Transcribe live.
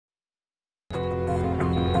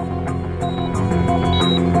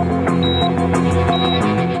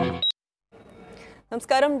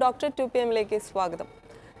നമസ്കാരം doctor 2PM സ്വാഗതം.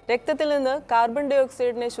 രക്തത്തിൽ നിന്ന് കാർബൺ ഡൈ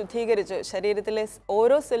ഓക്സൈഡിനെ ശുദ്ധീകരിച്ച് ശരീരത്തിലെ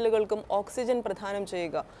ഓരോ സെല്ലുകൾക്കും ഓക്സിജൻ പ്രദാനം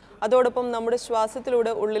ചെയ്യുക, അതോടൊപ്പം നമ്മുടെ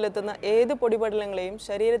ശ്വാസത്തിലൂടെ ഉള്ളിലെത്തുന്ന ഏത് പൊടിപടലങ്ങളെയും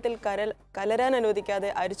ശരീരത്തിൽ കലരാൻ അനുവദിക്കാതെ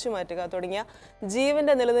അരിച്ചുമാറ്റുക തുടങ്ങിയ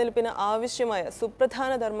ജീവന്റെ നിലനിൽപ്പിന് ആവശ്യമായ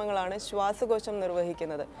സുപ്രധാന ധർമ്മങ്ങളാണ് ശ്വാസകോശം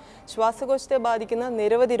നിർവഹിക്കുന്നത്. ശ്വാസകോശത്തെ ബാധിക്കുന്ന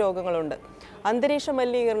നിരവധി രോഗങ്ങളുണ്ട്. അന്തരീക്ഷ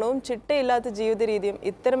മലിനീകരണവും ചിട്ടയില്ലാത്ത ജീവിത രീതിയും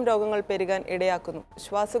ഇത്തരം രോഗങ്ങൾ പെരുകാൻ ഇടയാക്കുന്നു.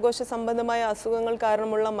 ശ്വാസകോശ സംബന്ധമായ അസുഖങ്ങൾ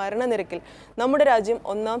കാരണമുള്ള മരണനിരക്കിൽ നമ്മുടെ രാജ്യം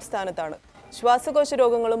ഒന്നാം സ്ഥാനത്താണ്. ശ്വാസകോശ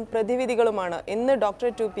രോഗങ്ങളും പ്രതിവിധികളുമാണ് ഇന്ന് ഡോക്ടർ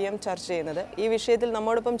 2PM ചർച്ച ചെയ്യുന്നത്. ഈ വിഷയത്തിൽ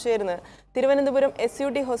നമ്മോടൊപ്പം ചേർന്ന് തിരുവനന്തപുരം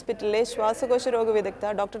SUT ഹോസ്പിറ്റലിലെ ശ്വാസകോശ രോഗ വിദഗ്ധ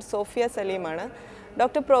ഡോക്ടർ സോഫിയ സലീമാണ്.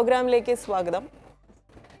 ഡോക്ടർ, പ്രോഗ്രാമിലേക്ക് സ്വാഗതം.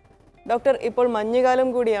 ഡോക്ടർ, ഇപ്പോൾ മഞ്ഞുകാലം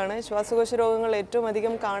കൂടിയാണ്. ശ്വാസകോശ രോഗങ്ങൾ ഏറ്റവും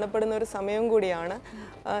അധികം കാണപ്പെടുന്ന ഒരു സമയം കൂടിയാണ്.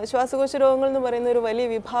 ശ്വാസകോശ രോഗങ്ങൾ എന്ന് പറയുന്ന ഒരു വലിയ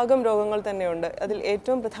വിഭാഗം രോഗങ്ങൾ തന്നെയുണ്ട്. അതിൽ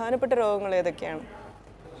ഏറ്റവും പ്രധാനപ്പെട്ട രോഗങ്ങൾ ഏതൊക്കെയാണ്?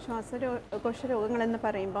 ശ്വാസകോശ രോഗങ്ങളെന്ന്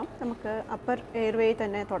പറയുമ്പോൾ നമുക്ക് അപ്പർ എയർവേ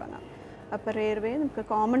തന്നെ തുടങ്ങാം. അപ്പർ എയർവേ നമുക്ക്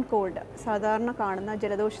കോമൺ കോൾഡ്, സാധാരണ കാണുന്ന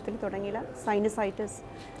ജലദോഷത്തിൽ തുടങ്ങിയ സൈനസൈറ്റിസ്,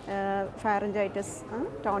 ഫാരഞ്ചൈറ്റിസ്,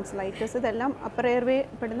 ടോൺസിലൈറ്റിസ്, ഇതെല്ലാം അപ്പർ എയർവേ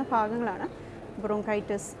പെടുന്ന ഭാഗങ്ങളാണ്.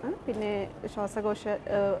 ബ്രോങ്കൈറ്റിസ്, പിന്നെ ശ്വാസകോശ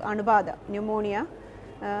അണുബാധ, ന്യൂമോണിയ,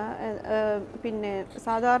 പിന്നെ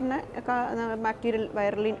സാധാരണ ബാക്ടീരിയൽ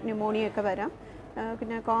വൈറൽ ന്യൂമോണിയൊക്കെ വരാം.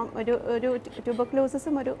 പിന്നെ ഒരു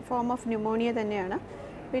ട്യൂബർക്ലോസിസും ഒരു ഫോം ഓഫ് ന്യൂമോണിയ തന്നെയാണ്.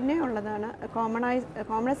 പിന്നെ ഉള്ളതാണ്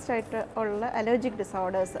കോമണസ്റ്റ് ആയിട്ട് ഉള്ള അലർജിക്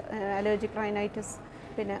ഡിസോർഡേഴ്സ്, അലർജിക് റൈനൈറ്റിസ്,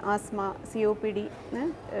 പിന്നെ ആസ്മ, COPD,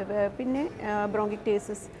 പിന്നെ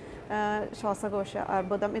ബ്രോങ്കിക്ടേസിസ്, ശ്വാസകോശ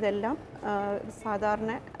അർബുദം, ഇതെല്ലാം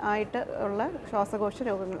സാധാരണ ആയിട്ട് ഉള്ള ശ്വാസകോശ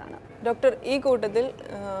രോഗങ്ങളാണ്. ഡോക്ടർ, ഈ കൂട്ടത്തിൽ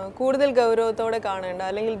കൂടുതൽ ഗൗരവത്തോടെ കാണേണ്ട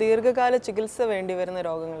അല്ലെങ്കിൽ ദീർഘകാല ചികിത്സ വേണ്ടി വരുന്ന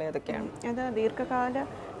രോഗങ്ങൾ ഏതൊക്കെയാണ്? അത് ദീർഘകാല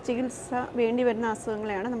ചികിത്സ വേണ്ടി വരുന്ന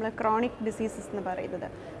അസുഖങ്ങളെയാണ് നമ്മൾ ക്രോണിക് ഡിസീസസ് എന്ന് പറയുന്നത്.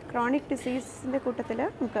 ക്രോണിക് ഡിസീസിൻ്റെ കൂട്ടത്തിൽ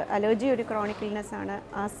നമുക്ക് അലർജി ഒരു ക്രോണിക് ഇൽനെസ് ആണ്.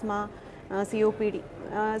 ആസ്മ, COPD,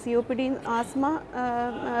 ആസ്മ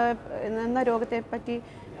എന്ന രോഗത്തെപ്പറ്റി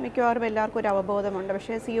മിക്കവാറും എല്ലാവർക്കും ഒരു അവബോധമുണ്ട്.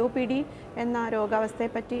 പക്ഷേ COPD എന്ന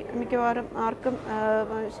രോഗാവസ്ഥയെപ്പറ്റി മിക്കവാറും ആർക്കും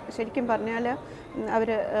ശരിക്കും പറഞ്ഞാൽ അവർ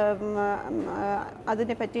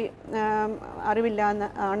അതിനെപ്പറ്റി അറിവില്ല എന്ന്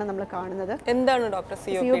ആണ് നമ്മൾ കാണുന്നത്. എന്താണ് ഡോക്ടർ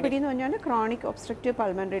COPD എന്ന് പറഞ്ഞാൽ ക്രോണിക് ഒബ്സ്ട്രക്റ്റീവ്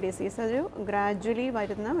പൾമണറി ഡിസീസ്. ഒരു ഗ്രാജുവലി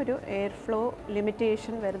വരുന്ന ഒരു എയർ ഫ്ലോ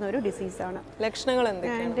ലിമിറ്റേഷൻ വരുന്ന ഒരു ഡിസീസാണ്. ലക്ഷണങ്ങൾ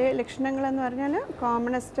എന്തൊക്കെയാണ്? അതിൻ്റെ ലക്ഷണങ്ങൾ എന്ന് പറഞ്ഞാൽ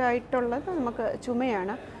കോമണസ്റ്റ് ആയിട്ടുള്ളത് നമുക്ക്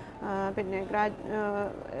ചുമയാണ്. പിന്നെ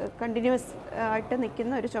കണ്ടിന്യൂസ് ആയിട്ട്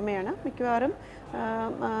നിൽക്കുന്ന ഒരു ചുമയാണ്. മിക്കവാറും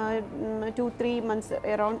 2-3 മന്ത്സ്,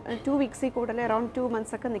 അറൗണ്ട് 2 വീക്സിൽ കൂടുതൽ അറൗണ്ട് 2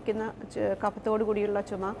 മന്ത്സ് ഒക്കെ നിൽക്കുന്ന കഫത്തോടു കൂടിയുള്ള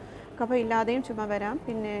ചുമ. കഫം ഇല്ലാതെയും ചുമ വരാം.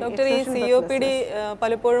 പിന്നെ ഡോക്ടർ, ഈ COPD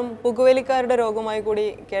പലപ്പോഴും പുകവലിക്കാരുടെ രോഗമായി കൂടി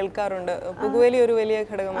കേൾക്കാറുണ്ട്. പുകവലി ഒരു വലിയ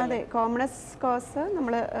ഘടകമാണ്. അതെ, കോമണസ്റ്റ് കോസ്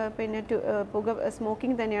നമ്മൾ പിന്നെ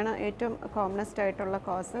സ്മോക്കിംഗ് തന്നെയാണ് ഏറ്റവും കോമണസ്റ്റ് ആയിട്ടുള്ള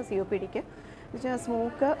കോസ് COPDക്ക്.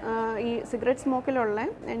 സ്മോക്ക്, ഈ സിഗരറ്റ് സ്മോക്കിലുള്ള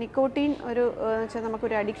നിക്കോട്ടീൻ വെച്ചാൽ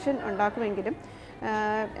നമുക്കൊരു അഡിക്ഷൻ ഉണ്ടാക്കുമെങ്കിലും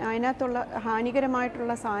അതിനകത്തുള്ള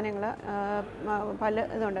ഹാനികരമായിട്ടുള്ള സാധനങ്ങൾ പല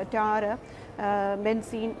ഇതുണ്ട്. ടാറ്,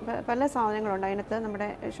 ബെൻസീൻ, പല സാധനങ്ങളുണ്ട് അതിനകത്ത്. നമ്മുടെ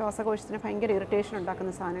ശ്വാസകോശത്തിന് ഭയങ്കര ഇറിറ്റേഷൻ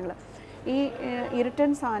ഉണ്ടാക്കുന്ന സാധനങ്ങൾ. ഈ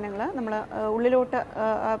ഇറിറ്റൻ സാധനങ്ങൾ നമ്മൾ ഉള്ളിലോട്ട്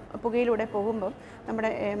പുകയിലൂടെ പോകുമ്പം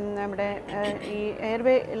നമ്മുടെ ഈ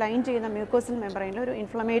എയർവേ ലൈൻ ചെയ്യുന്ന മ്യൂക്കോസൽ മെമ്പറൈനിൽ ഒരു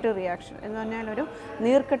ഇൻഫ്ലമേറ്ററി റിയാക്ഷൻ എന്ന് പറഞ്ഞാൽ ഒരു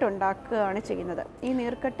നീർക്കെട്ട് ഉണ്ടാക്കുകയാണ് ചെയ്യുന്നത്. ഈ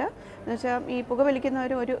നീർക്കെട്ട് എന്ന് വെച്ചാൽ ഈ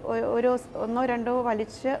പുകവലിക്കുന്നവർ ഒരു 1-2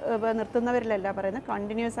 വലിച്ച് നിർത്തുന്നവരിലല്ല പറയുന്നത്,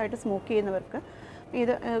 കണ്ടിന്യൂസ് ആയിട്ട് സ്മോക്ക് ചെയ്യുന്നവർക്ക്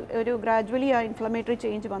ഇത് ഒരു ഗ്രാജുവലി ആ ഇൻഫ്ലമേറ്ററി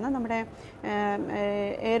ചേഞ്ച് വന്ന് നമ്മുടെ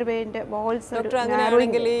എയർവേന്റെ വാൾസ്.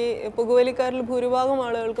 അങ്ങനെയാണെങ്കിൽ ഈ പുകവലിക്കാരിൽ ഭൂരിഭാഗം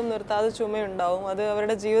ആളുകൾക്കും നിർത്താതെ ചുമയുണ്ടാവും. അത്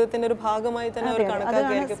അവരുടെ ജീവിതത്തിന്റെ ഒരു ഭാഗമായി തന്നെ അവർ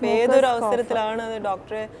കണക്കാക്കിയായിരിക്കും. ഏതൊരു അവസരത്തിലാണ് അത്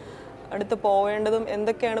ഡോക്ടറെ അടുത്ത് പോവേണ്ടതും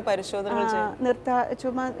എന്തൊക്കെയാണ് പരിശോധനകൾ ചെയ്യുന്നത്?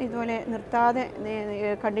 ചുമ ഇതുപോലെ നിർത്താതെ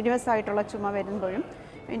കണ്ടിന്യൂസ് ആയിട്ടുള്ള ചുമ വരുമ്പോഴും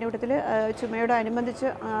അതിൻ്റെ കൂട്ടത്തിൽ ചുമയോടനുബന്ധിച്ച്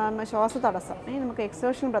ശ്വാസതടസ്സം, നമുക്ക്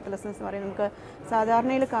എക്സേർഷണൽ ബ്രെത്ത്ലെസ്നെസ് എന്ന് പറയും. നമുക്ക്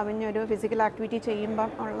സാധാരണയിൽ കവിഞ്ഞൊരു ഫിസിക്കൽ ആക്ടിവിറ്റി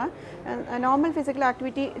ചെയ്യുമ്പം ഉള്ള നോർമൽ ഫിസിക്കൽ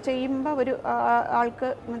ആക്ടിവിറ്റി ചെയ്യുമ്പോൾ ഒരു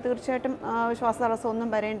ആൾക്ക് തീർച്ചയായിട്ടും ശ്വാസതടസ്സം ഒന്നും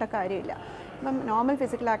വരേണ്ട കാര്യമില്ല. അപ്പം നോർമൽ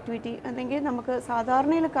ഫിസിക്കൽ ആക്ടിവിറ്റി അല്ലെങ്കിൽ നമുക്ക്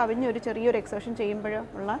സാധാരണയിൽ കവിഞ്ഞ് ഒരു ചെറിയൊരു എക്സേർഷൻ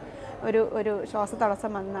ചെയ്യുമ്പോഴുള്ള ഒരു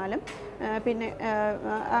ശ്വാസതടസ്സം വന്നാലും പിന്നെ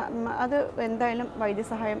അത് എന്തായാലും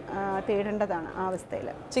വൈദ്യസഹായം തേടേണ്ടതാണ് ആ അവസ്ഥയിൽ.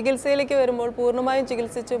 ചികിത്സയിലേക്ക് വരുമ്പോൾ പൂർണ്ണമായും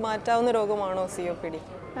ചികിത്സിച്ച് മാറ്റാവുന്ന രോഗമാണോ COPD?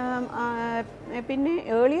 പിന്നെ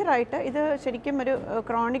ഏർലിയറായിട്ട് ഇത് ശരിക്കും ഒരു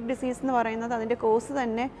ക്രോണിക് ഡിസീസ് എന്ന് പറയുന്നത് അതിൻ്റെ കോസ്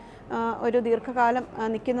തന്നെ ഒരു ദീർഘകാലം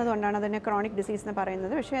നിൽക്കുന്നതുകൊണ്ടാണ് അതിനെ ക്രോണിക് ഡിസീസ് എന്ന്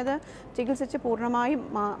പറയുന്നത്. പക്ഷേ അത് ചികിത്സിച്ച് പൂർണ്ണമായും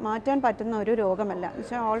മാറ്റാൻ പറ്റുന്ന ഒരു രോഗമല്ല. എന്ന്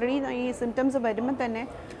വെച്ചാൽ ഓൾറെഡി ഈ സിംറ്റംസ് വരുമ്പം തന്നെ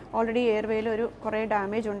ഓൾറെഡി എയർവേയിൽ ഒരു കുറേ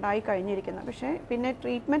ഡാമേജ് ഉണ്ടായി കഴിഞ്ഞിരിക്കുന്നു. പക്ഷേ പിന്നെ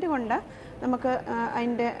ട്രീറ്റ്മെൻറ്റ് കൊണ്ട് നമുക്ക്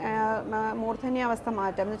അതിൻ്റെ മൂർധന്യാവസ്ഥ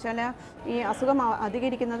മാറ്റാം. എന്ന് വെച്ചാൽ ഈ അസുഖം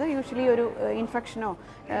അധികരിക്കുന്നത് യൂഷ്വലി ഒരു ഇൻഫെക്ഷനോ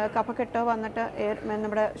കഫക്കെട്ടോ വന്നിട്ട്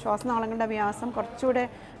നമ്മുടെ ശ്വാസനാളങ്ങളുടെ വ്യാസം കുറച്ചുകൂടെ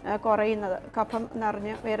കുറയുന്നത്, കഫം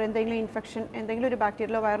നിറഞ്ഞ് വേറെ എന്തെങ്കിലും ഇൻഫെക്ഷൻ, എന്തെങ്കിലും ഒരു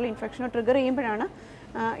ബാക്ടീരിയലോ വൈറൽ ഇൻഫെക്ഷനോ ട്രിഗർ ചെയ്യുമ്പോഴാണ്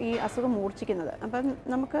ഈ അസുഖം മൂർച്ഛിക്കുന്നത്. അപ്പം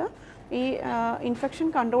നമുക്ക് ഈ ഇൻഫെക്ഷൻ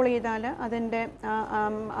കൺട്രോൾ ചെയ്താൽ അതിൻ്റെ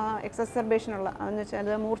എക്സസർബേഷനുള്ള എന്ന് വെച്ചാൽ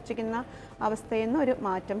അത് മൂർച്ഛിക്കുന്ന അവസ്ഥയിൽ നിന്ന് ഒരു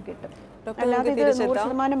മാറ്റം കിട്ടും. അല്ലാതെ ഇത്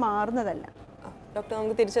 100% മാറുന്നതല്ല. ഡോക്ടർ,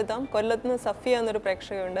 നമുക്ക് തിരിച്ചെത്താം. കൊല്ലത്ത് നിന്ന് സഫിയ എന്നൊരു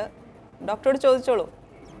പ്രേക്ഷകയുണ്ട്. ഡോക്ടറോട് ചോദിച്ചോളൂ.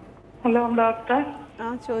 Hello doctor.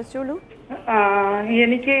 ചോദിച്ചോളൂ.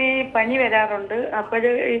 എനിക്ക് ഈ പനി വരാറുണ്ട്.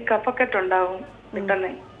 അപ്പോഴ് ഈ കഫക്കെട്ടുണ്ടാവും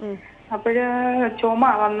പെട്ടെന്ന്. അപ്പോഴ് ചുമ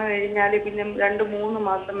വന്നു കഴിഞ്ഞാൽ പിന്നെ 2-3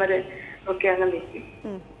 മാസം വരെ ഒക്കെ അങ്ങ് നിൽക്കും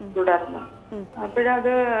തുടർന്ന്.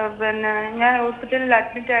 അപ്പോഴത് പിന്നെ ഞാൻ ഹോസ്പിറ്റലിൽ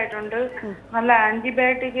അഡ്മിറ്റ് ആയിട്ടുണ്ട്. നല്ല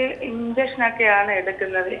ആന്റിബയോട്ടിക് ഇഞ്ചക്ഷനൊക്കെയാണ്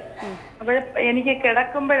എടുക്കുന്നത്. അപ്പോൾ എനിക്ക്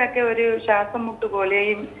കിടക്കുമ്പോഴൊക്കെ ഒരു ശ്വാസം മുട്ട്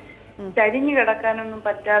പോലെയും ചരിഞ്ഞു കിടക്കാനൊന്നും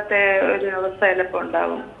പറ്റാത്ത ഒരു അവസ്ഥ ചിലപ്പോൾ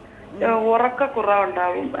ഉണ്ടാവും.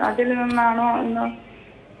 ഉറക്കക്കുറവുണ്ടാവും. അതിൽ നിന്നാണോ എന്ന്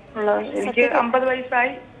ഉള്ളത്? എനിക്ക് 50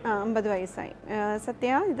 വയസ്സായി. 50 വയസ്സായി.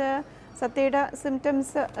 സത്യയുടെ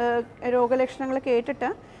സിംറ്റംസ് രോഗലക്ഷണങ്ങൾ കേട്ടിട്ട്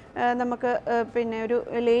നമുക്ക് പിന്നെ ഒരു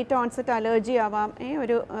ലേറ്റ് ഓൺസെറ്റ് അലർജി ആവാം,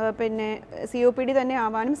 ഒരു പിന്നെ COPD തന്നെ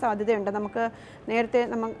ആവാനും സാധ്യതയുണ്ട്. നമുക്ക് നേരത്തെ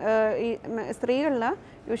ഈ സ്ത്രീകളിൽ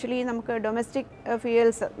യൂഷ്വലി നമുക്ക് ഡൊമസ്റ്റിക്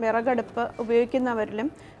ഫ്യൂവൽസ് വിറകടുപ്പ് ഉപയോഗിക്കുന്നവരിലും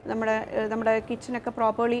നമ്മുടെ കിച്ചണൊക്കെ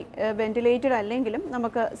പ്രോപ്പർലി വെന്റിലേറ്റഡ് അല്ലെങ്കിലും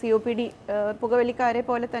നമുക്ക് COPD, പുകവലിക്കാരെ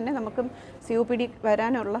പോലെ തന്നെ നമുക്കും COPD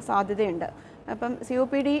വരാനുള്ള സാധ്യതയുണ്ട്. അപ്പം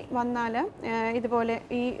COPD വന്നാൽ ഇതുപോലെ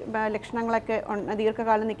ഈ ലക്ഷണങ്ങളൊക്കെ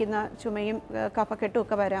ദീർഘകാലം നിൽക്കുന്ന ചുമയും കഫക്കെട്ടും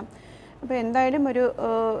ഒക്കെ വരാം. അപ്പോൾ എന്തായാലും ഒരു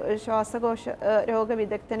ശ്വാസകോശ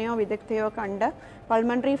വിദഗ്ധയോ കണ്ട്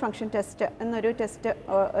പൾമണറി ഫങ്ഷൻ ടെസ്റ്റ് എന്നൊരു ടെസ്റ്റ്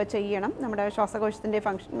ചെയ്യണം. നമ്മുടെ ശ്വാസകോശത്തിൻ്റെ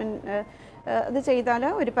ഫങ്ഷൻ അത് ചെയ്താൽ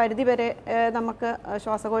ഒരു പരിധിവരെ നമുക്ക്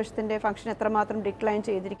ശ്വാസകോശത്തിൻ്റെ ഫങ്ഷൻ എത്രമാത്രം ഡിക്ലൈൻ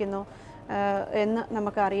ചെയ്തിരിക്കുന്നു എന്ന്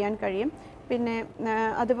നമുക്ക് അറിയാൻ കഴിയും. പിന്നെ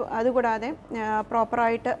അതുകൂടാതെ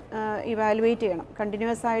പ്രോപ്പറായിട്ട് ഇവാലുവേറ്റ് ചെയ്യണം.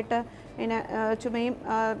 കണ്ടിന്യൂസ് ആയിട്ട് ഇങ്ങനെ ചുമയും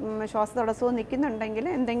ശ്വാസതടസ്സവും നിൽക്കുന്നുണ്ടെങ്കിൽ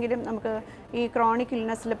എന്തെങ്കിലും നമുക്ക് ഈ ക്രോണിക്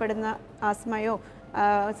ഇൽനെസ്സിൽ പെടുന്ന ആസ്മയോ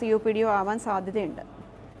COPDയോ ആവാൻ സാധ്യതയുണ്ട്.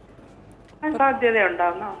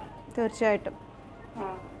 തീർച്ചയായിട്ടും.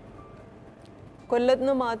 കൊല്ലത്ത്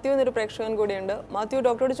നിന്ന് മാത്യു എന്നൊരു പ്രേക്ഷകൻ കൂടിയുണ്ട്. മാത്യു,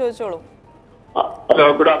 ഡോക്ടറോട് ചോദിച്ചോളൂ. Hello,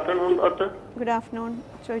 good afternoon doctor. Good afternoon,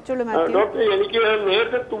 ചോദിച്ചോളൂ. ഡോക്ടർ, എനിക്ക്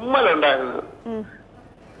നേരത്തെ തുമ്മലുണ്ടായിരുന്നു.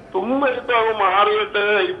 തുമ്മൽ ഇപ്പൊ മാറിയിട്ട്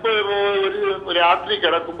ഇപ്പൊ ഒരു രാത്രി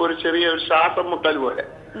കിടക്കുമ്പോ ഒരു ചെറിയ ശ്വാസം മുട്ടൽ പോലെ.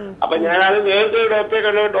 അപ്പൊ ഞാനത് നേരത്തെ ഡോക്ടറെ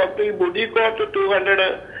കണ്ടു. ഡോക്ടർ ഈ ബുഡിക്കോട്ട് 200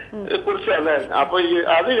 കുറിച്ച് തന്നായിരുന്നു. അപ്പൊ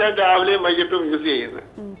അത് ഞാൻ രാവിലെയും വൈകിട്ടും യൂസ് ചെയ്യുന്നത്.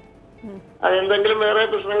 അതെന്തെങ്കിലും വേറെ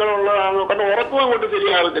പ്രശ്നങ്ങളുള്ളതാണോ? കാരണം ഉറക്കം അങ്ങോട്ട്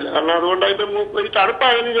ശരിയാവത്തില്ല. കാരണം അതുകൊണ്ടായിട്ട് ഒരു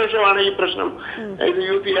തണുപ്പായതിനു ശേഷമാണ് ഈ പ്രശ്നം ഇത്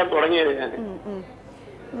യൂസ് ചെയ്യാൻ തുടങ്ങിയത് ഞാൻ.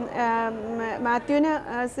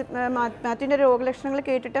 മാത്യുവിൻ്റെ രോഗലക്ഷണങ്ങൾ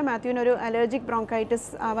കേട്ടിട്ട് മാത്യുവിന് ഒരു അലർജിക് ബ്രോങ്കൈറ്റിസ്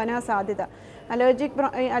ആവാനാ സാധ്യത.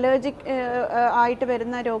 അലർജിക് ആയിട്ട്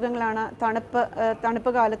വരുന്ന രോഗങ്ങളാണ്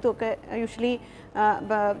തണുപ്പ് കാലത്തുമൊക്കെ യൂഷ്വലി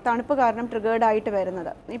തണുപ്പ് കാരണം ട്രിഗേർഡ് ആയിട്ട്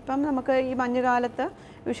വരുന്നത്. ഇപ്പം നമുക്ക് ഈ മഞ്ഞുകാലത്ത്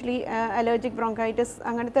യൂഷ്വലി അലർജിക് ബ്രോങ്കൈറ്റിസ്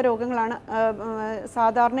അങ്ങനത്തെ രോഗങ്ങളാണ്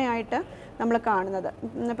സാധാരണയായിട്ട് നമ്മൾ കാണുന്നത്.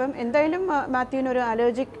 അപ്പം എന്തായാലും മാത്യുവിനൊരു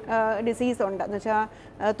അലർജിക് ഡിസീസ് ഉണ്ട്, എന്ന് വെച്ചാൽ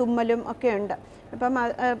തുമ്മലും ഒക്കെ ഉണ്ട്. അപ്പം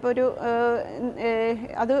ഇപ്പോൾ ഒരു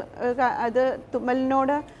അത്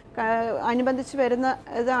തുമ്മലിനോട് അനുബന്ധിച്ച് വരുന്ന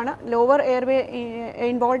ഇതാണ് ലോവർ എയർവേ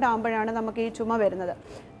ഇൻവോൾവ് ആകുമ്പോഴാണ് നമുക്ക് ഈ ചുമ വരുന്നത്.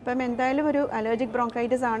 അപ്പം എന്തായാലും ഒരു അലർജിക്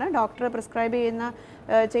ബ്രോങ്കൈറ്റിസ് ആണ്. ഡോക്ടർ പ്രിസ്ക്രൈബ്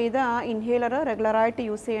ചെയ്ത ആ ഇൻഹേലർ റെഗുലറായിട്ട്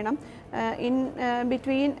യൂസ് ചെയ്യണം. ഇൻ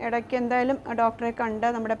ബിറ്റ്വീൻ ഇടയ്ക്ക് എന്തായാലും ഡോക്ടറെ കണ്ട്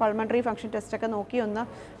നമ്മുടെ പൾമണറി ഫങ്ഷൻ ടെസ്റ്റൊക്കെ നോക്കി ഒന്ന്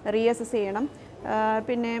റീഅസസ് ചെയ്യണം.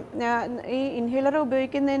 പിന്നെ ഈ ഇൻഹേലർ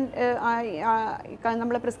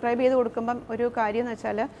നമ്മൾ പ്രിസ്ക്രൈബ് ചെയ്ത് കൊടുക്കുമ്പം ഒരു കാര്യം എന്ന്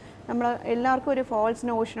വെച്ചാൽ നമ്മൾ എല്ലാവർക്കും ഒരു ഫോൾസ്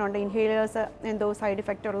നോഷനുണ്ട് ഇൻഹേലേഴ്സ് എന്തോ സൈഡ്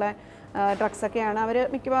ഇഫക്റ്റ് ഉള്ള ഡ്രഗ്സൊക്കെയാണ്. അവർ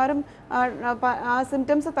മിക്കവാറും ആ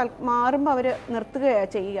സിംറ്റംസ് മാറുമ്പോൾ അവർ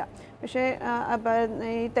നിർത്തുകയാണ് ചെയ്യുക. പക്ഷേ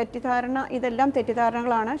ഈ ഇതെല്ലാം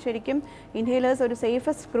തെറ്റിദ്ധാരണകളാണ്. ശരിക്കും ഇൻഹേലേഴ്സ് ഒരു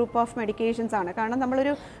സേഫസ്റ്റ് ഗ്രൂപ്പ് ഓഫ് മെഡിക്കേഷൻസ് ആണ്. കാരണം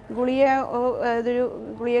നമ്മളൊരു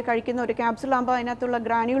ഗുളിക കഴിക്കുന്ന ഒരു ക്യാപ്സുൾ ആകുമ്പോൾ അതിനകത്തുള്ള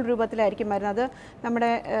ഗ്രാന്യൂൾ രൂപത്തിലായിരിക്കും വരുന്നത്. അത്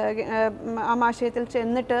നമ്മുടെ ആമാശയത്തിൽ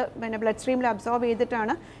ചെന്നിട്ട് പിന്നെ ബ്ലഡ് സ്ട്രീമിൽ അബ്സോർബ്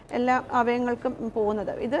ചെയ്തിട്ടാണ് എല്ലാ അവയവങ്ങൾക്കും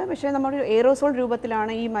പോകുന്നത്. ഇത് പക്ഷേ നമ്മളൊരു എയറോസോൾ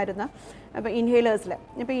രൂപത്തിലാണ് ഈ മരുന്ന്. അപ്പോൾ ഇൻഹേലേഴ്സിൽ.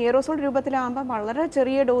 ഇപ്പോൾ എയറോസോൾ രൂപത്തിലാകുമ്പോൾ വളരെ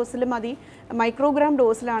ചെറിയ ഡോസിൽ മതി, മൈക്രോഗ്രാം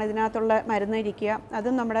ഡോസിലാണ് ഇതിനകത്തുള്ള മരുന്ന് ഇരിക്കുക.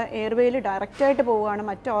 അതും നമ്മുടെ എയർവേയിൽ ഡയറക്റ്റായിട്ട് പോവുകയാണ്,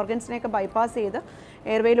 മറ്റ് ഓർഗൻസിനെയൊക്കെ ബൈപ്പാസ് ചെയ്ത്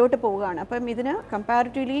എയർവേയിലോട്ട് പോവുകയാണ്. അപ്പം ഇതിന്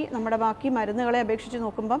കമ്പാരിറ്റീവ്ലി നമ്മുടെ ബാക്കി മരുന്നുകളെ അപേക്ഷിച്ച്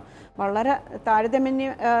നോക്കുമ്പം വളരെ താരതമ്യ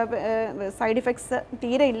സൈഡ് ഇഫക്ട്സ്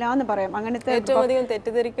തീരെ ഇല്ല എന്ന് പറയാം. അങ്ങനത്തെ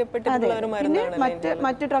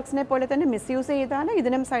മറ്റ് ഡ്രഗ്സിനെ പോലെ തന്നെ മിസ്യൂസ് ചെയ്താൽ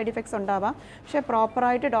ഇതിനും സൈഡ് ഇഫക്ട്സ് ഉണ്ടാവാം. പക്ഷേ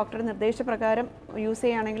പ്രോപ്പറായിട്ട് ഡോക്ടറുടെ നിർദ്ദേശപ്രകാരം യൂസ്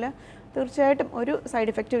ചെയ്യുകയാണെങ്കിൽ തീർച്ചയായിട്ടും ഒരു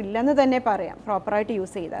സൈഡ് ഇഫക്റ്റും ഇല്ലെന്ന് തന്നെ പറയാം, പ്രോപ്പറായിട്ട്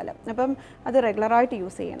യൂസ് ചെയ്താൽ. അപ്പം അത് റെഗുലറായിട്ട്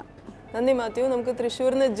യൂസ് ചെയ്യണം. നന്ദി മാത്യു. നമുക്ക്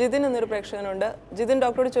തൃശ്ശൂരിൽ നിന്ന് ജിതിൻ എന്നൊരു പ്രേക്ഷകനുണ്ട്. ജിതിൻ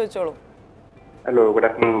ഡോക്ടറോട് ചോദിച്ചോളൂ. Hello, good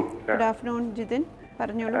afternoon. Good afternoon Jithin,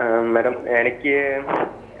 പറഞ്ഞോളൂ. മാഡം,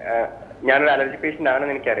 ഞാനൊരു അലർജി പേഷ്യന്റ്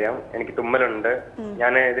ആണെന്ന് എനിക്കറിയാം. എനിക്ക് തുമ്മലുണ്ട്.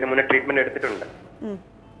 ഞാൻ ഇതിനു മുന്നേ ട്രീറ്റ്മെന്റ് എടുത്തിട്ടുണ്ട്.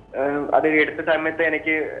 അത് എടുത്ത സമയത്ത്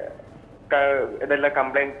എനിക്ക് ഇതെല്ലാം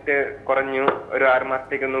കംപ്ലൈന്റ് കുറഞ്ഞു. ഒരു 6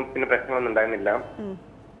 മാസത്തേക്കൊന്നും പിന്നെ പ്രശ്നമൊന്നും ഉണ്ടായിരുന്നില്ല.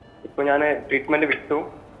 ഇപ്പൊ ഞാൻ ട്രീറ്റ്മെന്റ് വിട്ടു.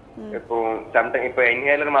 ഇപ്പൊ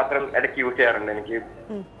ഇൻഹേലർ മാത്രം ഇടയ്ക്ക് യൂസ് ചെയ്യാറുണ്ട്. എനിക്ക്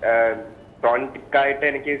ക്രോണിക് ആയിട്ട്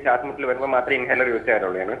എനിക്ക് ശ്വാസമുട്ടൽ വരുമ്പോൾ മാത്രമേ ഇൻഹേലർ യൂസ്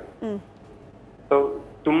ചെയ്യാറുള്ളൂ ഞാൻ.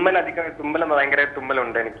 തുമ്മൽ ഭയങ്കര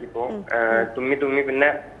തുമ്മലുണ്ട് എനിക്കിപ്പോ. തുമ്മി പിന്നെ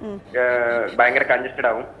ഭയങ്കര കൺജസ്റ്റഡ്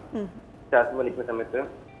ആവും ശ്വാസം വലിക്കുന്ന സമയത്ത്.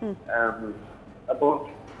 അപ്പോ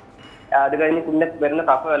അത് കഴിഞ്ഞ് പിന്നെ വരുന്ന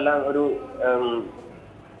കഫം എല്ലാം ഒരു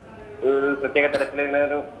പ്രത്യേക തരത്തിലുള്ള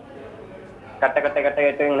ഒരു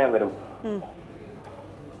കട്ടയായിട്ട് ഇങ്ങനെ വരും.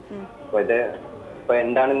 അപ്പൊ ഇപ്പൊ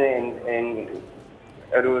എന്താണെന്ന്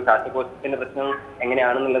ഒരു ശ്വാസകോശത്തിന്റെ പ്രശ്നം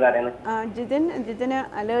എങ്ങനെയാണെന്നുള്ളത് അറിയണം. ജിതിന്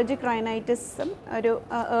അലർജിക് റൈനൈറ്റിസും ഒരു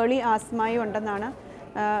ഏർലി ആസ്മയും ഉണ്ടെന്നാണ്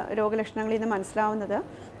രോഗലക്ഷണങ്ങളിൽ നിന്ന് മനസ്സിലാവുന്നത്.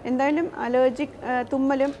 എന്തായാലും അലർജിക്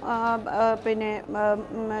തുമ്മലും പിന്നെ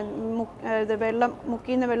വെള്ളം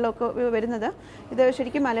മുക്കിയുന്ന വെള്ളമൊക്കെ വരുന്നത് ഇത്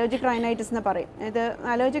ശരിക്കും അലർജിക് റൈനൈറ്റിസ് എന്ന് പറയും. ഇത്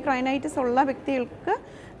അലർജിക് റൈനൈറ്റിസ് ഉള്ള വ്യക്തികൾക്ക്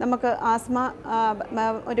നമുക്ക് ആസ്മ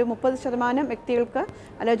ഒരു 30% വ്യക്തികൾക്ക്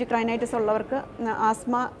അലർജിക് റൈനൈറ്റിസ് ഉള്ളവർക്ക്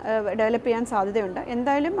ആസ്മ ഡെവലപ്പ് ചെയ്യാൻ സാധ്യതയുണ്ട്.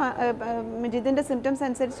 എന്തായാലും ജിതിൻ്റെ സിംറ്റംസ്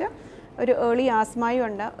അനുസരിച്ച് ഒരു ഏർലി ആസ്മയും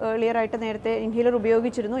ഉണ്ട്. ഏർലിയറായിട്ട് നേരത്തെ ഇൻഹേലർ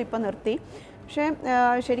ഉപയോഗിച്ചിരുന്നു, ഇപ്പം നിർത്തി. പക്ഷേ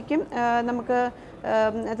ശരിക്കും നമുക്ക്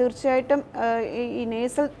തീർച്ചയായിട്ടും ഈ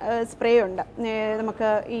നേസൽ സ്പ്രേ ഉണ്ട്. നമുക്ക്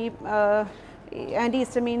ഈ ആൻറ്റി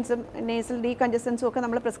ഹിസ്റ്റമീൻസും നേസൽ ഡീകൺജസ്റ്റൻസും ഒക്കെ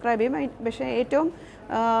നമ്മൾ പ്രിസ്ക്രൈബ് ചെയ്യും. പക്ഷേ ഏറ്റവും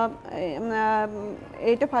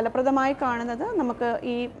ഫലപ്രദമായി കാണുന്നത് നമുക്ക്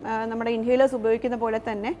ഈ നമ്മുടെ ഇൻഹേലേഴ്സ് ഉപയോഗിക്കുന്ന പോലെ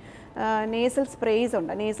തന്നെ നേസൽ സ്പ്രേസ്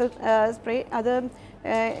ഉണ്ട്. നേസൽ സ്പ്രേ അത്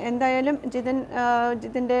എന്തായാലും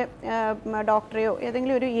ജിതിൻ്റെ ഡോക്ടറെയോ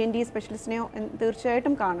ഏതെങ്കിലും ഒരു ENT സ്പെഷ്യലിസ്റ്റിനെയോ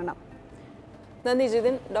തീർച്ചയായിട്ടും കാണണം. നന്ദി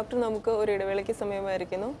ജിതിൻ. ഡോക്ടർ, നമുക്ക് ഒരു ഇടവേളയ്ക്ക്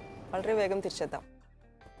സമയമായിരിക്കുന്നു. വളരെ വേഗം തിരിച്ചെത്താം.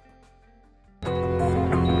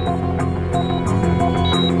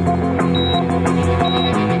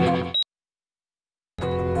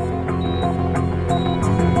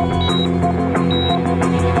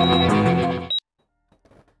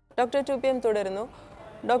 ഡോക്ടർ 2PM തുടരുന്നു.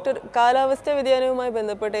 ഡോക്ടർ, കാലാവസ്ഥാ വ്യതിയാനവുമായി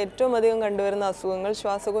ബന്ധപ്പെട്ട് ഏറ്റവും അധികം കണ്ടുവരുന്ന അസുഖങ്ങൾ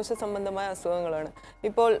ശ്വാസകോശ സംബന്ധമായ അസുഖങ്ങളാണ്.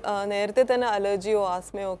 ഇപ്പോൾ നേരത്തെ തന്നെ അലർജിയോ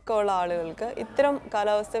ആസ്മയോ ഒക്കെ ഉള്ള ആളുകൾക്ക് ഇത്തരം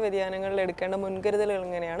കാലാവസ്ഥാ വ്യതിയാനങ്ങളിൽ എടുക്കേണ്ട മുൻകരുതലുകൾ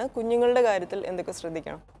എങ്ങനെയാണ്? കുഞ്ഞുങ്ങളുടെ കാര്യത്തിൽ എന്തൊക്കെ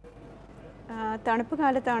ശ്രദ്ധിക്കണം? തണുപ്പ്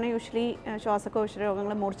കാലത്താണ് യൂഷ്വലി ശ്വാസകോശ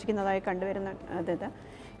രോഗങ്ങൾ മൂർച്ഛിക്കുന്നതായി കണ്ടുവരുന്നത്.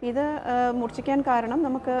 ഇത് മൂർച്ഛിക്കാൻ കാരണം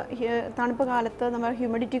നമുക്ക് തണുപ്പ് കാലത്ത് നമ്മൾ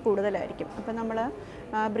ഹ്യൂമിഡിറ്റി കൂടുതലായിരിക്കും. അപ്പം നമ്മൾ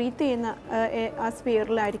ബ്രീത്ത് ചെയ്യുന്ന ആ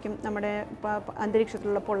സ്ഫിയറിലായിരിക്കും നമ്മുടെ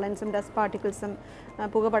അന്തരീക്ഷത്തിലുള്ള പൊള്ളൻസും ഡസ്റ്റ് പാർട്ടിക്കിൾസും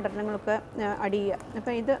പുകപടലങ്ങളൊക്കെ അടിയുക.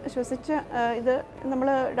 അപ്പോൾ ഇത് ശ്വസിച്ച് ഇത് നമ്മൾ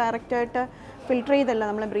ഡയറക്റ്റായിട്ട് ഫിൽട്ടർ ചെയ്തല്ല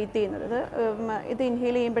നമ്മൾ ബ്രീത്ത് ചെയ്യുന്നത്. ഇത്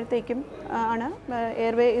ഇൻഹെയിൽ ചെയ്യുമ്പോഴത്തേക്കും ആണ്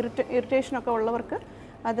എയർവേ ഇറിറ്റേഷനൊക്കെ ഉള്ളവർക്ക്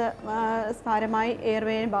അത് സാരമായി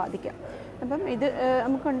എയർവേയെ ബാധിക്കാം. അപ്പം ഇത്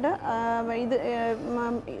നമുക്കുണ്ട്. ഇത്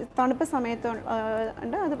തണുപ്പ് സമയത്ത്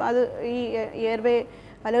ഉണ്ട്. അത് ഈ എയർവേ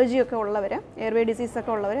അലർജിയൊക്കെ ഉള്ളവർ, എയർവേ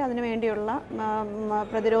ഡിസീസൊക്കെ ഉള്ളവർ അതിന് വേണ്ടിയുള്ള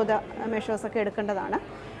പ്രതിരോധ മെഷേഴ്സൊക്കെ എടുക്കേണ്ടതാണ്.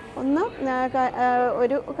 ഒന്ന്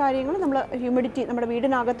ഒരു കാര്യങ്ങൾ നമ്മൾ ഹ്യൂമിഡിറ്റി, നമ്മുടെ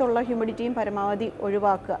വീടിനകത്തുള്ള ഹ്യൂമിഡിറ്റിയും പരമാവധി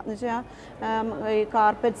ഒഴിവാക്കുക. എന്ന് വെച്ചാൽ ഈ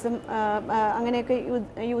കാർപ്പറ്റ്സും അങ്ങനെയൊക്കെ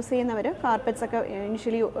യൂസ് ചെയ്യുന്നവർ കാർപ്പറ്റ്സൊക്കെ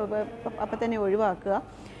ഇനിഷ്യലി അപ്പം തന്നെ ഒഴിവാക്കുക.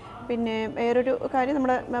 പിന്നെ വേറൊരു കാര്യം,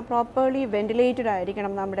 നമ്മൾ പ്രോപ്പർലി വെന്റിലേറ്റഡ്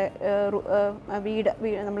ആയിരിക്കണം നമ്മുടെ വീട്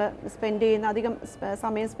നമ്മൾ സ്പെൻഡ് ചെയ്യുന്ന അധികം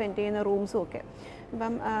സമയം സ്പെൻഡ് ചെയ്യുന്ന റൂംസും ഒക്കെ.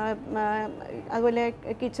 അപ്പം അതുപോലെ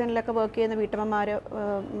കിച്ചണിലൊക്കെ വർക്ക് ചെയ്യുന്ന വീട്ടമ്മമാർ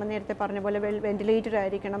നേരത്തെ പറഞ്ഞ പോലെ വെന്റിലേറ്റഡ്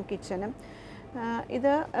ആയിരിക്കണം കിച്ചനും.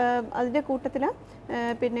 ഇത് അതിൻ്റെ കൂട്ടത്തിൽ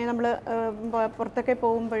പിന്നെ നമ്മൾ പുറത്തൊക്കെ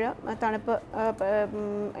പോകുമ്പോൾ തണുപ്പ്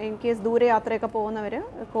ഇൻ കേസ് ദൂരെ യാത്രയൊക്കെ പോകുന്നവർ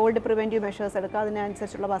കോൾഡ് പ്രിവെൻറ്റീവ് മെഷേഴ്സ് എടുക്കുക,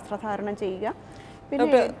 അതിനനുസരിച്ചുള്ള വസ്ത്രധാരണം ചെയ്യുക.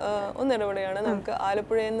 ഡോക്ടർ, ഒന്നിടപെടുകയാണ്. നമുക്ക്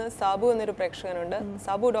ആലപ്പുഴയിൽ നിന്ന് സാബു എന്നൊരു പ്രേക്ഷകനുണ്ട്.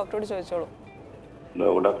 സാബു, ഡോക്ടറോട് ചോദിച്ചോളൂ.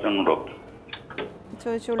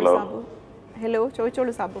 ചോദിച്ചോളൂ സാബു. ഹലോ,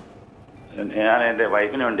 ചോദിച്ചോളൂ സാബു. ഞാൻ എൻ്റെ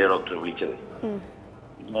വൈഫിന് വേണ്ടിയാണ് ഡോക്ടറെ വിളിച്ചത്.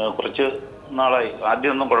 കുറച്ച് നാളായി.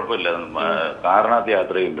 ആദ്യമൊന്നും കുഴപ്പമില്ലായിരുന്നു. കാറിനകത്ത്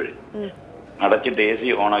യാത്ര ചെയ്യുമ്പോഴേ അടച്ചിട്ട് AC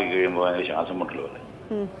ഓണാക്കി കഴിയുമ്പോൾ അതിന് ശ്വാസം മുട്ടൽ പോലെ.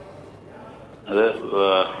 അത്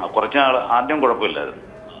കുറച്ച് നാൾ ആദ്യം കുഴപ്പമില്ലായിരുന്നു.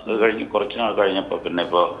 അത് കഴിഞ്ഞ് കുറച്ച് നാൾ കഴിഞ്ഞപ്പോൾ പിന്നെ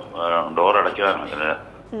ഇപ്പോൾ ഡോർ അടയ്ക്കാനൊക്കത്തില്ല,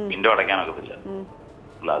 വിൻഡോ അടയ്ക്കാനൊക്കത്തില്ല,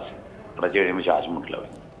 ഗ്ലാസ് അടച്ചു കഴിയുമ്പോൾ ശ്വാസം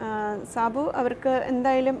മുട്ടലാവും. സാബു, അവർക്ക്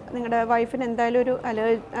എന്തായാലും നിങ്ങളുടെ വൈഫിന് എന്തായാലും ഒരു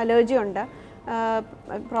അലർജി ഉണ്ട്.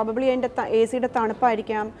 പ്രോബബ്ലി അതിൻ്റെ AC-യുടെ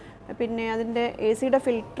തണുപ്പായിരിക്കാം. പിന്നെ അതിൻ്റെ AC-യുടെ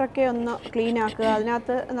ഫിൽറ്ററൊക്കെ ഒന്ന് ക്ലീൻ ആക്കുക.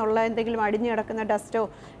 അതിനകത്ത് നിന്നുള്ള എന്തെങ്കിലും അടിഞ്ഞു കിടക്കുന്ന ഡസ്റ്റോ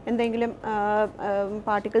എന്തെങ്കിലും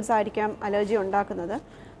പാർട്ടിക്കിൾസ് ആയിരിക്കാം അലർജി ഉണ്ടാക്കുന്നത്.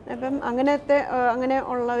 അപ്പം അങ്ങനെ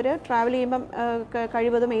ഉള്ളവർ ട്രാവൽ ചെയ്യുമ്പം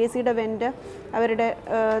കഴിവതും AC-യുടെ വെൻറ്റ് അവരുടെ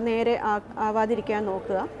നേരെ ആവാതിരിക്കാൻ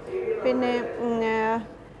നോക്കുക. പിന്നെ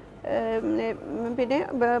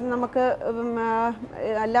നമുക്ക്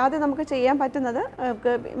അല്ലാതെ നമുക്ക് ചെയ്യാൻ പറ്റുന്നത്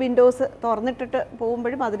വിൻഡോസ് തുറന്നിട്ടിട്ട്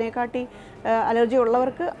പോകുമ്പോഴും അതിനെക്കാട്ടി അലർജി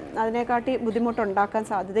ഉള്ളവർക്ക് അതിനെക്കാട്ടി ബുദ്ധിമുട്ടുണ്ടാക്കാൻ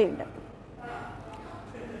സാധ്യതയുണ്ട്.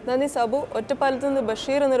 നന്ദി സാബു. ഒറ്റപ്പാലത്ത് നിന്ന്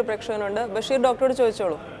ബഷീർ എന്നൊരു പ്രേക്ഷകനുണ്ട്. ബഷീർ, ഡോക്ടറോട്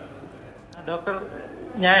ചോദിച്ചോളൂ. ഡോക്ടർ,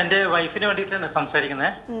 ഞാൻ എൻ്റെ വൈഫിന് വേണ്ടിയിട്ടാണ്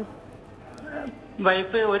സംസാരിക്കുന്നത്.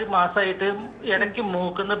 വൈഫ് ഒരു മാസമായിട്ട് ഇടയ്ക്ക്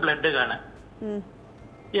മൂക്കുന്ന ബ്ലഡ് കാണാം,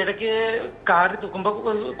 ഇടയ്ക്ക് കാറി തുക്കുമ്പോൾ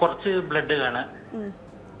കുറച്ച് ബ്ലഡ് കാണാം.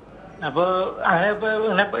 അപ്പോൾ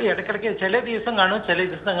അങ്ങനെ ഇടയ്ക്കിടയ്ക്ക് ചില ദിവസം കാണും, ചില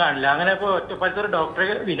ദിവസം കാണില്ല. അങ്ങനെ ഇപ്പോൾ ഒറ്റപ്പാലത്തെ ഒരു ഡോക്ടറെ,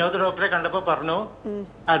 വിനോദ ഡോക്ടറെ കണ്ടപ്പോൾ പറഞ്ഞു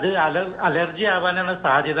അത് അലർജി ആവാനാണ്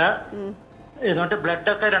സാധ്യത. എന്നിട്ട്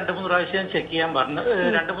ബ്ലഡൊക്കെ 2-3 പ്രാവശ്യം ചെക്ക് ചെയ്യാൻ പറഞ്ഞു,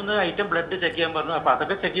 2-3 ഐറ്റം ബ്ലഡ് ചെക്ക് ചെയ്യാൻ പറഞ്ഞു. അപ്പൊ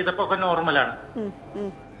അതൊക്കെ ചെക്ക് ചെയ്തപ്പോ ഒക്കെ നോർമലാണ്.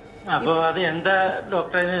 അപ്പൊ അത് എന്താ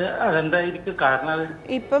ഡോക്ടറെ, അതെന്തായിരിക്കും കാരണം?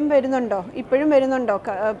 ഇപ്പം വരുന്നുണ്ടോ? ഇപ്പോഴും വരുന്നുണ്ടോ?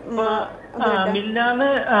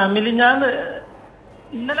 മിനിഞ്ഞാന്ന്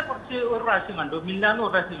ഇന്നലെ ഒരു പ്രാവശ്യം കണ്ടു, മിനിഞ്ഞാന്ന്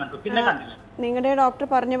ഒരു പ്രാവശ്യം കണ്ടു, പിന്നെ കണ്ടില്ല. നിങ്ങളുടെ ഡോക്ടർ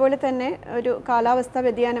പറഞ്ഞ പോലെ തന്നെ ഒരു കാലാവസ്ഥ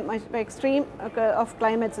വ്യതിയാനം, എക്സ്ട്രീം ഓഫ്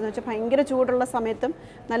ക്ലൈമറ്റ്സ് എന്ന് വെച്ചാൽ ഭയങ്കര ചൂടുള്ള സമയത്തും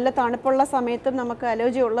നല്ല തണുപ്പുള്ള സമയത്തും നമുക്ക്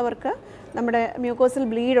അലർജി ഉള്ളവർക്ക് നമ്മുടെ മ്യൂക്കോസിൽ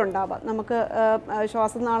ബ്ലീഡ് ഉണ്ടാവാം. നമുക്ക്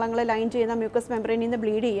ശ്വാസനാളങ്ങളെ ലൈൻ ചെയ്യുന്ന മ്യൂക്കസ് മെംബ്രെയിനിൽ നിന്ന്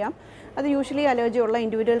ബ്ലീഡ് ചെയ്യാം. അത് യൂഷ്വലി അലർജി ഉള്ള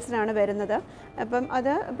ഇൻഡിവിജ്വൽസിനാണ് വരുന്നത്. അപ്പം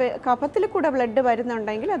അത് കഫത്തിൽ കൂടെ ബ്ലഡ്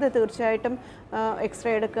വരുന്നുണ്ടെങ്കിൽ അത് തീർച്ചയായിട്ടും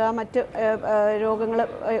എക്സ്റേ എടുക്കുക, മറ്റ് രോഗങ്ങൾ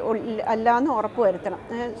അല്ലാന്ന് ഉറപ്പ് വരുത്തണം.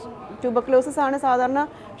 ട്യൂബർക്ലോസിസ് ആണ് സാധാരണ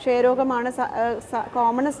ക്ഷയരോഗമാണ്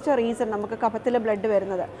കോമണസ്റ്റ് റീസൺ നമുക്ക് കഫത്തിൽ ബ്ലഡ്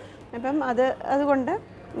വരുന്നത്. അപ്പം അതുകൊണ്ട്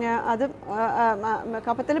അത്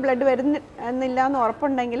കഫത്തിൽ ബ്ലഡ് വരുന്നില്ല എന്ന്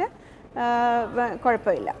ഉറപ്പുണ്ടെങ്കിൽ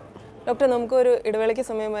കുഴപ്പമില്ല. ഡോക്ടർ, നമുക്കൊരു ഇടവേളയ്ക്ക്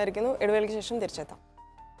സമയമായിരിക്കുന്നു. ഇടവേളയ്ക്ക് ശേഷം തിരിച്ചെത്താം.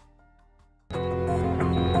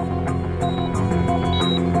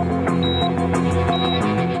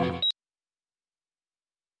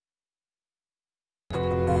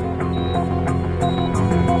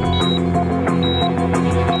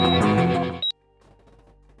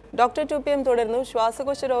 ഡോക്ടർ 2PM തുടർന്നു.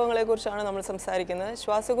 ശ്വാസകോശ രോഗങ്ങളെക്കുറിച്ചാണ് നമ്മൾ സംസാരിക്കുന്നത്.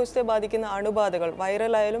 ശ്വാസകോശത്തെ ബാധിക്കുന്ന അണുബാധകൾ,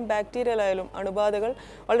 വൈറലായാലും ബാക്ടീരിയലായാലും അണുബാധകൾ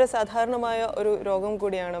വളരെ സാധാരണമായ ഒരു രോഗം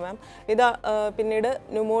കൂടിയാണ് മാം. ഇത് പിന്നീട്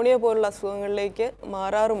ന്യൂമോണിയ പോലുള്ള അസുഖങ്ങളിലേക്ക്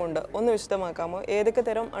മാറാറുമുണ്ട്. ഒന്ന് വിശദമാക്കാമോ? ഏതൊക്കെ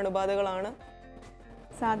തരം അണുബാധകളാണ്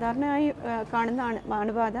സാധാരണയായി കാണുന്ന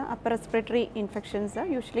അണുബാധ? Upper respiratory infections,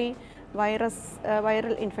 usually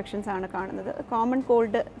viral infections ആണ് കാണുന്നത്. കോമൺ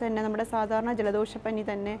കോൾഡ് തന്നെ, നമ്മുടെ സാധാരണ ജലദോഷപ്പനി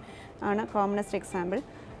തന്നെ ആണ് കോമണസ്റ്റ് എക്സാമ്പിൾ.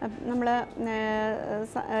 നമ്മൾ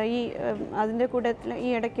അതിൻ്റെ കൂടെ ഈ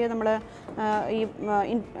ഇടയ്ക്ക് നമ്മൾ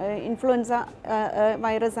ഇൻഫ്ലുവൻസ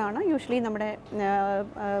വൈറസ് ആണ് യൂഷ്വലി നമ്മുടെ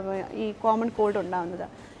ഈ കോമൺ കോൾഡ് ഉണ്ടാക്കുന്നത്.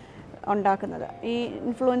 ഈ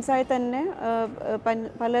ഇൻഫ്ലുവൻസായി തന്നെ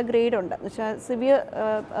പല ഗ്രേഡ് ഉണ്ട്. എന്ന് വെച്ചാൽ സിവിയർ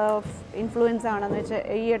ഇൻഫ്ലുവൻസ ആണെന്ന് വെച്ചാൽ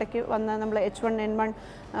ഈ ഇടയ്ക്ക് വന്ന നമ്മൾ H1N1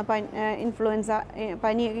 ഇൻഫ്ലുവൻസ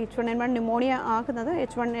പനി, H1N1 ന്യൂമോണിയ ആക്കുന്നത്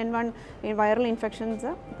H1N1 വൈറൽ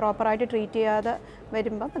ഇൻഫെക്ഷൻസ് പ്രോപ്പറായിട്ട് ട്രീറ്റ് ചെയ്യാതെ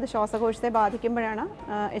വരുമ്പം അത് ശ്വാസകോശത്തെ ബാധിക്കുമ്പോഴാണ്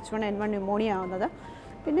H1N1 ന്യൂമോണിയ ആവുന്നത്.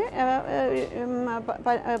 പിന്നെ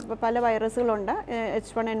പല വൈറസുകളുണ്ട്.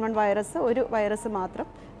 H1N1 വൈറസ് ഒരു വൈറസ് മാത്രം,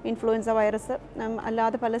 ഇൻഫ്ലുവൻസ വൈറസ്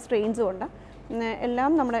അല്ലാതെ പല സ്ട്രെയിൻസും ഉണ്ട്.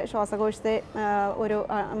 എല്ലാം നമ്മുടെ ശ്വാസകോശത്തെ ഒരു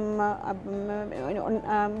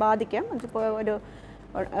ബാധിക്കാം, ഒരു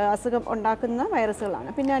അസുഖം ഉണ്ടാക്കുന്ന വൈറസുകളാണ്.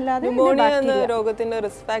 പിന്നെ അല്ലാതെ രോഗത്തിന്റെ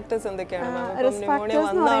റിസ്ക് ഫാക്ടേഴ്സ് എന്തൊക്കെയാണ്?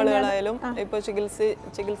 വന്ന ആളുകളായാലും ഇപ്പോൾ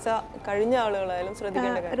ചികിത്സ കഴിഞ്ഞ ആളുകളായാലും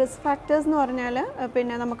ശ്രദ്ധിക്കേണ്ട റിസ്ക് ഫാക്ടേഴ്സ് എന്ന് പറഞ്ഞാൽ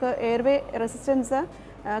പിന്നെ നമുക്ക് എയർവേ റെസിസ്റ്റൻസ്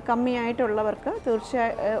കമ്മിയായിട്ടുള്ളവർക്ക്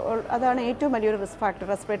തീർച്ചയായും അതാണ് ഏറ്റവും വലിയൊരു റിസ്ക് ഫാക്ടർ.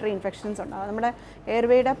 റെസ്പിറേറ്ററി ഇൻഫെക്ഷൻസ് ഉണ്ടാകും. നമ്മുടെ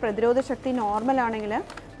എയർവേയുടെ പ്രതിരോധ ശക്തി നോർമലാണെങ്കിൽ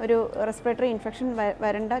ഒരു റെസ്പിറേറ്ററി ഇൻഫെക്ഷൻ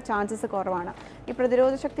വരേണ്ട ചാൻസസ് കുറവാണ്. ഈ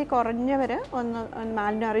പ്രതിരോധ ശക്തി കുറഞ്ഞവർ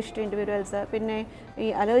മാൽനറിഷ്ഡ് ഇൻഡിവിജ്വൽസ്, പിന്നെ ഈ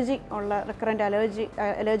അലർജി ഉള്ള recurrent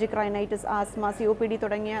allergic rhinitis, asthma, COPD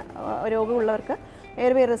തുടങ്ങിയ രോഗമുള്ളവർക്ക്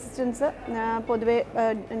എയർവേ റെസിസ്റ്റൻസ് പൊതുവെ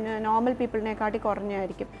നോർമൽ പീപ്പിളിനെക്കാട്ടി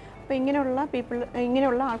കുറഞ്ഞായിരിക്കും. അപ്പോൾ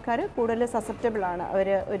ഇങ്ങനെയുള്ള ആൾക്കാർ കൂടുതൽ സസെപ്റ്റബിൾ ആണ്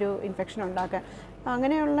ഒരു ഇൻഫെക്ഷൻ ഉണ്ടാക്കാൻ.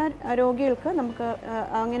 അങ്ങനെയുള്ള രോഗികൾക്ക് നമുക്ക്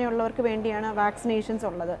അങ്ങനെയുള്ളവർക്ക് വേണ്ടിയാണ് വാക്സിനേഷൻസ്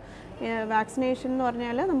ഉള്ളത്. വാക്സിനേഷൻ എന്ന്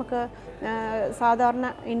പറഞ്ഞാൽ നമുക്ക് സാധാരണ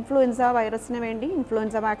ഇൻഫ്ലുവൻസ വൈറസിന് വേണ്ടി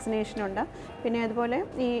ഇൻഫ്ലുവൻസ വാക്സിനേഷനുണ്ട്. പിന്നെ അതുപോലെ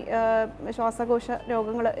ഈ ശ്വാസകോശ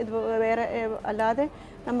രോഗങ്ങൾ ഇത് വേറെ അല്ലാതെ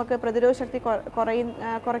നമുക്ക് പ്രതിരോധ ശക്തി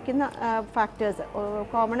കുറയ്ക്കുന്ന ഫാക്ടേഴ്സ്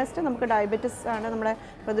കോമണസ്റ്റ് നമുക്ക് ഡയബറ്റിസ് ആണ് നമ്മുടെ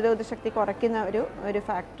പ്രതിരോധ ശക്തി കുറയ്ക്കുന്ന ഒരു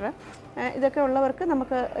ഫാക്ടർ. ഇതൊക്കെ ഉള്ളവർക്ക്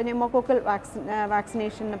നമുക്ക് ന്യൂമോകോക്കൽ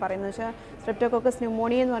വാക്സിനേഷൻ എന്ന് പറയുന്നത് വെച്ചാൽ സ്ട്രെപ്റ്റോകോക്കസ്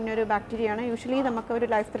ന്യൂമോണിയ എന്ന് പറഞ്ഞൊരു ബാക്ടീരിയയാണ് യൂഷ്വലി നമുക്ക് ഒരു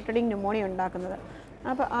ലൈഫ് ത്രെറ്റനിങ് ന്യൂമോണിയ ഉണ്ടാക്കുന്നത്.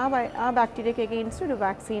 അപ്പോൾ ആ ബാക്ടീരിയയ്ക്ക് എഗെയിൻസ്റ്റ് ഒരു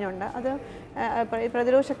വാക്സിനുണ്ട്. അത്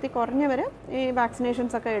പ്രതിരോധ ശക്തി കുറഞ്ഞവർ ഈ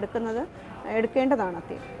വാക്സിനേഷൻസ് ഒക്കെ എടുക്കേണ്ടതാണ്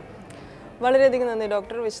അത്യം. വളരെയധികം നന്ദി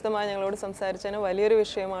ഡോക്ടർ. വിശദമായി ഞങ്ങളോട് സംസാരിച്ചതിന് വലിയൊരു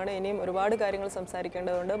വിഷയമാണ്. ഇനിയും ഒരുപാട് കാര്യങ്ങൾ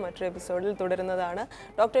സംസാരിക്കേണ്ടതുണ്ട്. മറ്റൊരു എപ്പിസോഡിൽ തുടരുന്നതാണ്.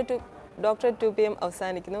 ഡോക്ടർ 2PM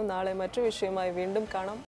അവസാനിക്കുന്നു. നാളെ മറ്റൊരു വിഷയമായി വീണ്ടും കാണാം.